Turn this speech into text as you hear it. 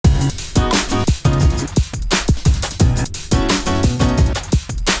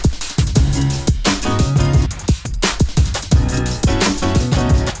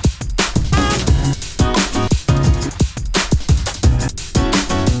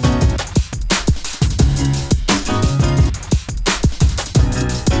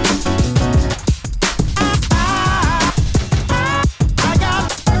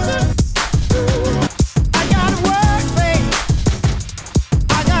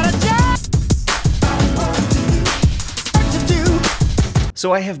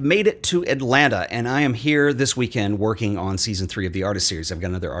So I have made it to Atlanta, and I am here this weekend working on season 3 of the Artist series. I've got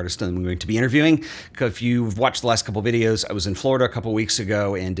another artist that I'm going to be interviewing. If you've watched the last couple videos, I was in Florida a couple weeks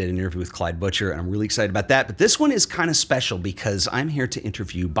ago and did an interview with Clyde Butcher, and I'm really excited about that. But this one is kind of special because I'm here to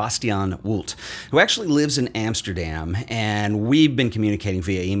interview Bastiaan Wult, who actually lives in Amsterdam, and we've been communicating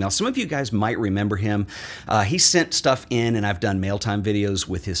via email. Some of you guys might remember him. He sent stuff in, and I've done mail time videos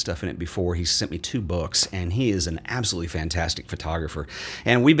with his stuff in it before. He sent me 2 books, and he is an absolutely fantastic photographer.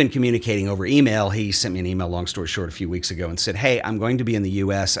 And we've been communicating over email. He sent me an email, long story short, a few weeks ago and said, hey, I'm going to be in the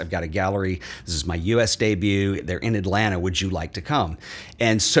U.S. I've got a gallery. This is my U.S. debut. They're in Atlanta. Would you like to come?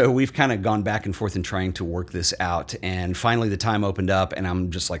 And so we've kind of gone back and forth in trying to work this out. And finally the time opened up and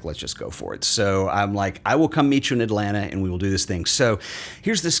I'm just like, let's just go for it. So I'm like, I will come meet you in Atlanta and we will do this thing. So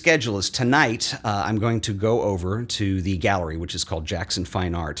here's the schedule is tonight, I'm going to go over to the gallery, which is called Jackson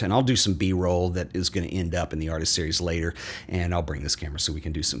Fine Art. And I'll do some B-roll that is going to end up in the Artist series later. And I'll bring this camera so we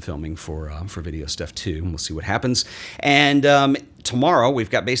can do some filming for video stuff too. And we'll see what happens. And tomorrow, we've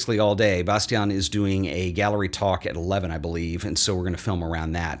got basically all day. Bastiaan is doing a gallery talk at 11, I believe, and so we're going to film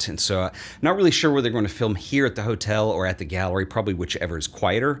around that. And so I'm not really sure whether they're going to film here at the hotel or at the gallery, probably whichever is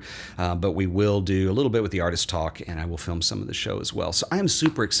quieter, but we will do a little bit with the artist talk, and I will film some of the show as well. So I am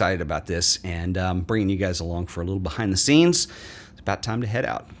super excited about this, and bringing you guys along for a little behind the scenes. It's about time to head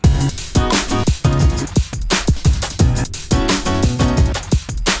out.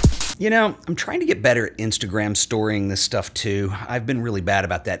 You know, I'm trying to get better at Instagram storying this stuff too. I've been really bad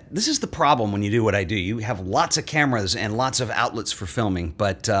about that. This is the problem when you do what I do. You have lots of cameras and lots of outlets for filming,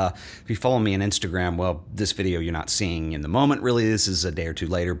 but if you follow me on Instagram, well, this video you're not seeing in the moment, really. This is a day or two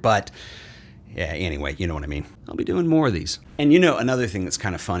later, but yeah, anyway, you know what I mean. I'll be doing more of these. And you know, another thing that's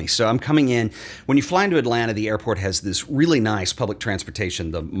kind of funny. So I'm coming in, when you fly into Atlanta, the airport has this really nice public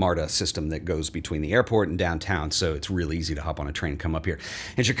transportation, the MARTA system that goes between the airport and downtown. So it's really easy to hop on a train and come up here.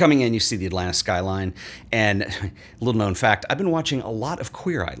 As you're coming in, you see the Atlanta skyline. And little known fact, I've been watching a lot of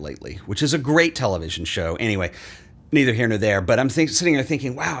Queer Eye lately, which is a great television show. Anyway, neither here nor there, but I'm sitting there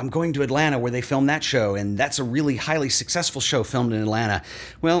thinking, wow, I'm going to Atlanta where they filmed that show, and that's a really highly successful show filmed in Atlanta.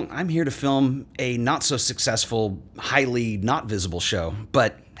 Well, I'm here to film a not so successful, highly not visible show,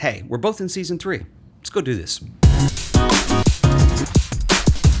 but hey, we're both in season 3. Let's go do this.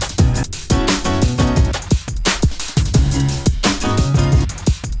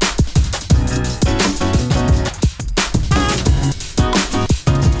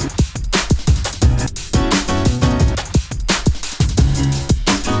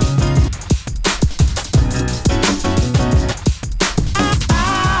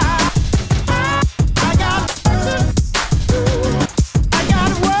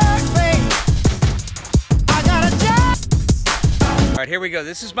 Here we go.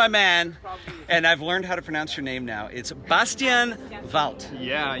 This is my man, and I've learned how to pronounce your name now. It's Bastiaan Wult.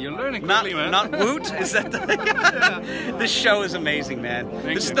 Yeah, you're learning quickly, man. Not Woot? Is that the... Yeah. This show is amazing, man.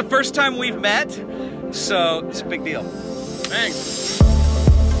 This is the first time we've met, so it's a big deal. Thanks.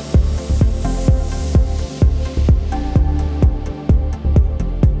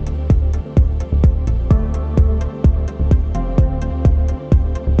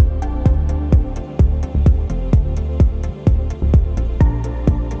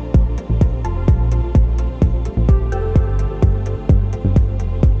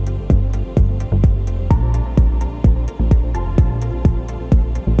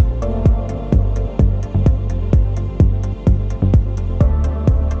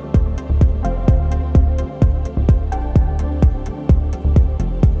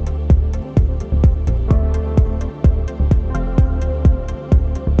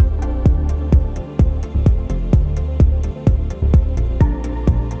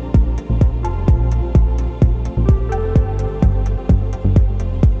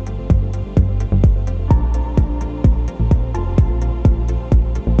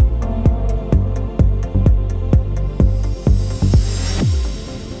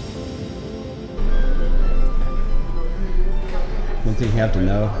 One thing you have to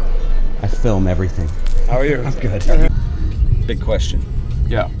know, I film everything. How are you? I'm good. Big question.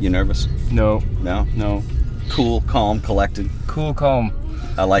 Yeah. You nervous? No. No? No. Cool, calm, collected. Cool, calm.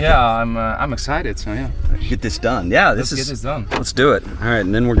 I like it. Yeah, I'm excited, so yeah. Get this done. Yeah, Let's get this done. Let's do it. All right,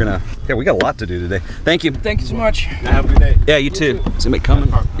 and then we're gonna, yeah, we got a lot to do today. Thank you. Thank you so much. Have a good day. Yeah, you too. Is anybody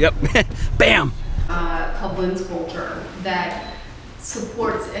coming? Yep. Bam! Called Lens Culture that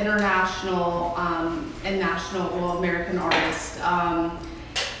supports international and national American artists.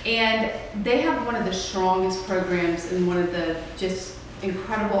 And they have one of the strongest programs and one of the just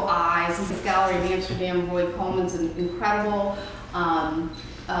incredible eyes. This gallery in Amsterdam, Roy Coleman's incredible.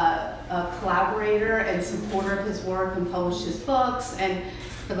 a collaborator and supporter of his work and published his books. And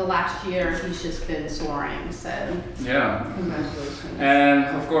for the last year, he's just been soaring. So Yeah. congratulations. And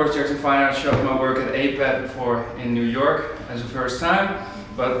of course, Jackson Fine Art showed my work at APET before in New York as a first time.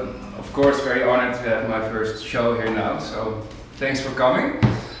 But of course, very honored to have my first show here now. So thanks for coming.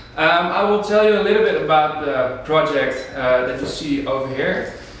 I will tell you a little bit about the project that you see over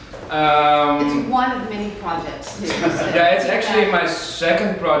here. It's one of many projects too. So Yeah, it's actually my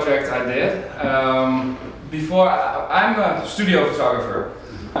second project I did. Before, I'm a studio photographer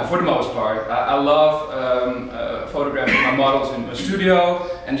for the most part. I love photographing my models in the studio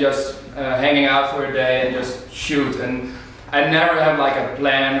and just hanging out for a day and just shoot. And I never have like a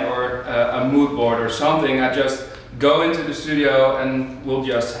plan or a mood board or something. I just go into the studio and we'll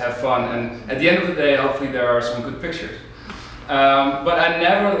just have fun. And at the end of the day, hopefully there are some good pictures. But I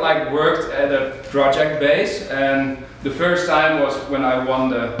never like worked at a project base, and the first time was when I won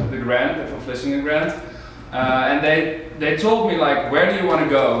the grant, the Van Vlissingen grant, and they told me like, where do you want to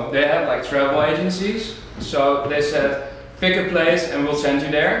go? They had like travel agencies, so they said pick a place and we'll send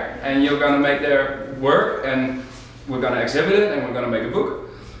you there, and you're gonna make their work, and we're gonna exhibit it, and we're gonna make a book.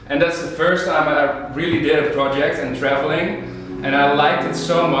 And that's the first time I really did a project and traveling, and I liked it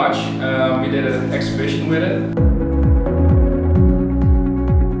so much. We did an exhibition with it.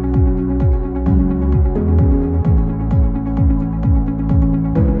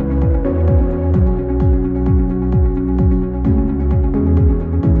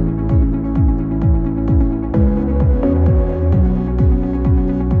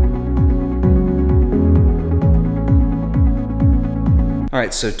 All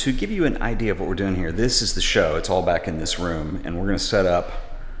right, so to give you an idea of what we're doing here, this is the show. It's all back in this room, and we're going to set up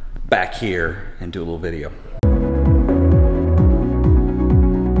back here and do a little video.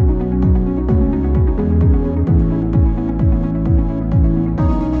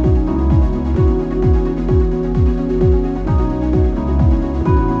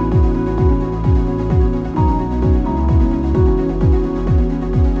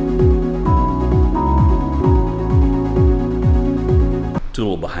 Do a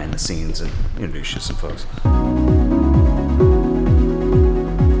little behind the scenes and introduce you to some folks.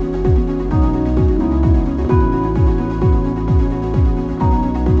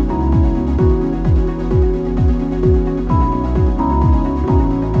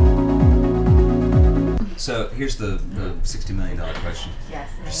 So here's the $60 million question. Yes.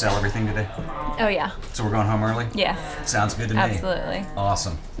 Did you sell everything today? Oh yeah. So we're going home early? Yes. Sounds good to me. Absolutely.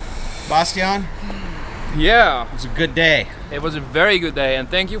 Awesome. Bastian, Yeah, it was a good day. it was a very good day, and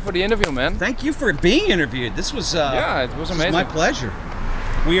thank you for the interview, man. Thank you for being interviewed. This was Yeah, it was this was amazing. my pleasure.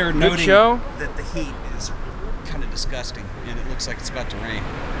 We are Good noting show. that the heat is kind of disgusting, and it looks like it's about to rain.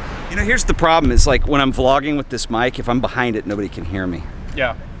 You know, here's the problem. It's like when I'm vlogging with this mic, if I'm behind it, nobody can hear me.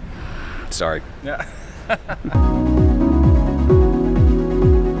 Yeah. Sorry. Yeah.